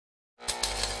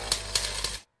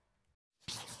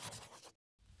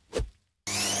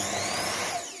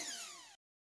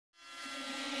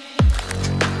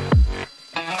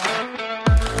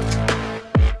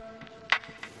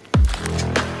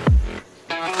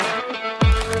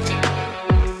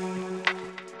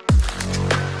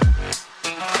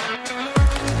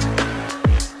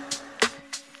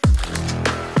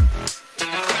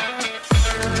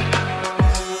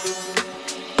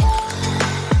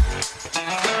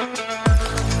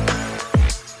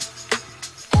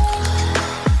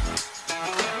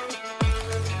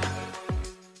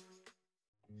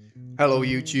Hello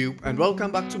YouTube and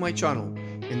welcome back to my channel.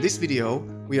 In this video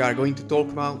we are going to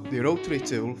talk about the Rotary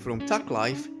tool from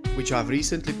Tacklife, which I've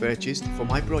recently purchased for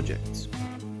my projects.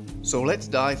 So let's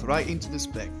dive right into the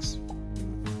specs.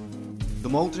 The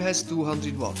motor has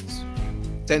 200 watts,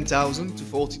 10,000 to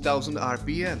 40,000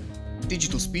 RPM,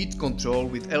 digital speed control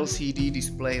with LCD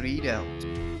display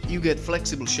readout. You get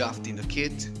flexible shaft in the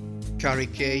kit, carry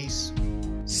case,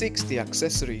 60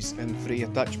 accessories and free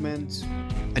attachments,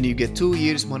 and you get 2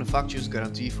 years manufacturer's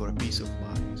guarantee for a peace of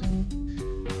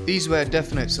mind. These were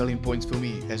definite selling points for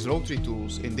me, as Rotary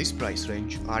tools in this price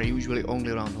range are usually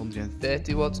only around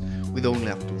 130 watts with only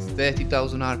up to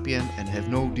 30,000 RPM and have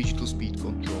no digital speed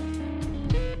control.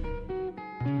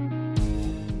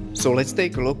 So let's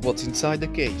take a look what's inside the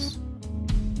case.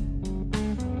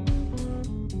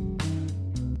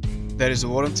 There is a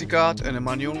warranty card and a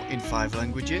manual in 5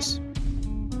 languages.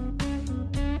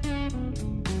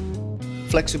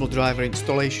 Flexible driver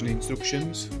installation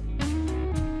instructions,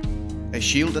 a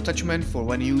shield attachment for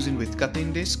when using with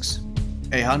cutting discs,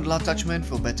 a handle attachment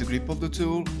for better grip of the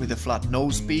tool with a flat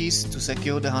nose piece to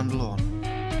secure the handle on,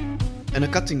 and a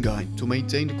cutting guide to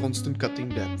maintain the constant cutting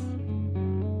depth.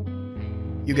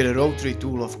 You get a Rotary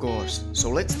tool, of course, so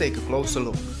let's take a closer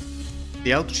look.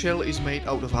 The outer shell is made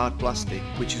out of hard plastic,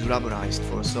 which is rubberized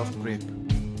for a soft grip.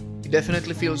 It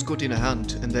definitely feels good in a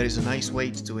hand and there is a nice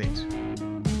weight to it.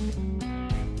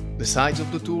 The sides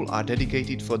of the tool are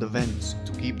dedicated for the vents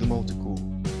to keep the motor cool.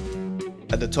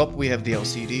 At the top we have the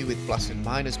LCD with plus and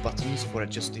minus buttons for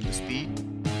adjusting the speed,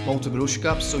 motor brush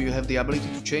caps so you have the ability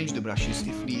to change the brushes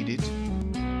if needed,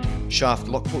 shaft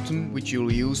lock button which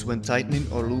you'll use when tightening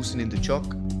or loosening the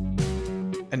chock,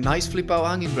 a nice flip out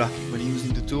hanging bracket when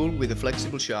using the tool with a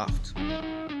flexible shaft.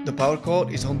 The power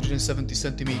cord is 170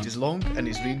 cm long and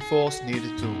is reinforced near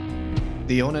the tool.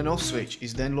 The on and off switch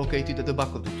is then located at the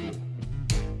back of the tool.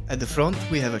 At the front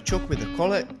we have a chuck with a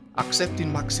collet accepting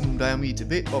maximum diameter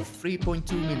bit of 3.2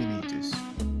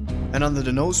 mm. And under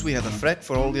the nose we have a thread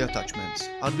for all the attachments.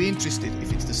 I'd be interested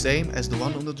if it's the same as the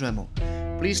one on the Dremel.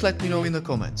 Please let me know in the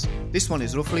comments. This one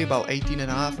is roughly about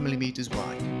 18.5 mm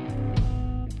wide.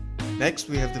 Next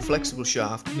we have the flexible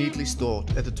shaft neatly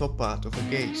stored at the top part of the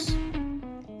case.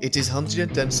 It is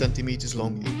 110 cm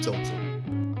long in total.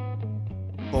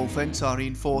 Both ends are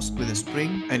reinforced with a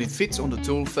spring and it fits on the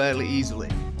tool fairly easily.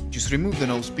 Just remove the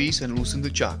nose piece and loosen the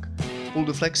chuck. Pull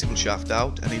the flexible shaft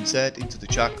out and insert into the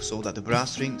chuck so that the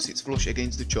brass ring sits flush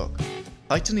against the chuck.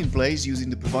 Tighten in place using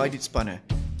the provided spanner.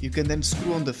 You can then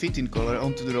screw on the fitting collar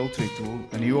onto the Rotary tool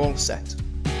and you're all set.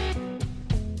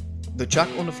 The chuck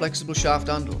on the flexible shaft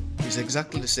handle is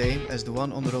exactly the same as the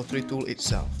one on the Rotary tool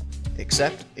itself,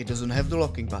 except it doesn't have the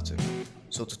locking button.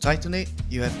 So to tighten it,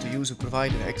 you have to use a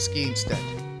provided X key instead.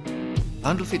 The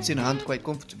handle fits in a hand quite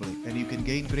comfortably and you can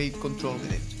gain great control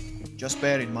with it. Just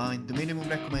bear in mind the minimum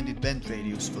recommended bend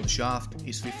radius for the shaft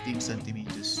is 15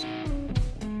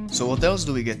 cm. So what else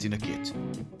do we get in the kit?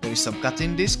 There is some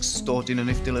cutting discs stored in a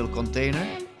nifty little container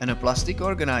and a plastic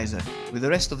organizer with the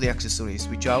rest of the accessories,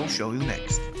 which I'll show you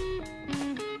next.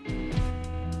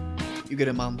 You get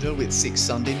a mandrel with 6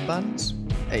 sanding bands,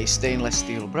 a stainless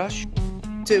steel brush,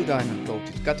 2 diamond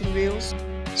coated cutting wheels,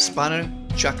 spanner,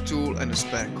 chuck tool and a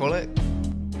spare collet,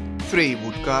 3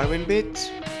 wood carving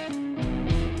bits,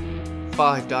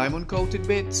 5 diamond coated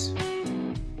bits,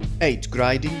 8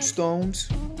 grinding stones,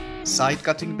 side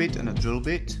cutting bit and a drill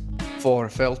bit, 4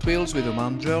 felt wheels with a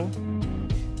mandrel,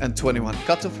 and 21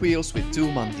 cut-off wheels with 2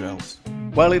 mandrels.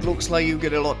 Well, it looks like you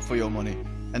get a lot for your money,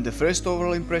 and the first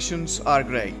overall impressions are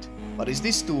great. But is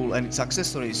this tool and its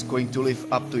accessories going to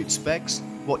live up to its specs?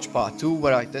 Watch part 2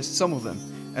 where I test some of them,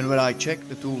 and where I check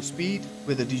the tool speed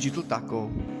with a digital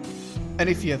tacho. And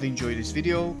if you have enjoyed this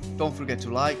video, don't forget to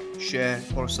like, share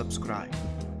or subscribe.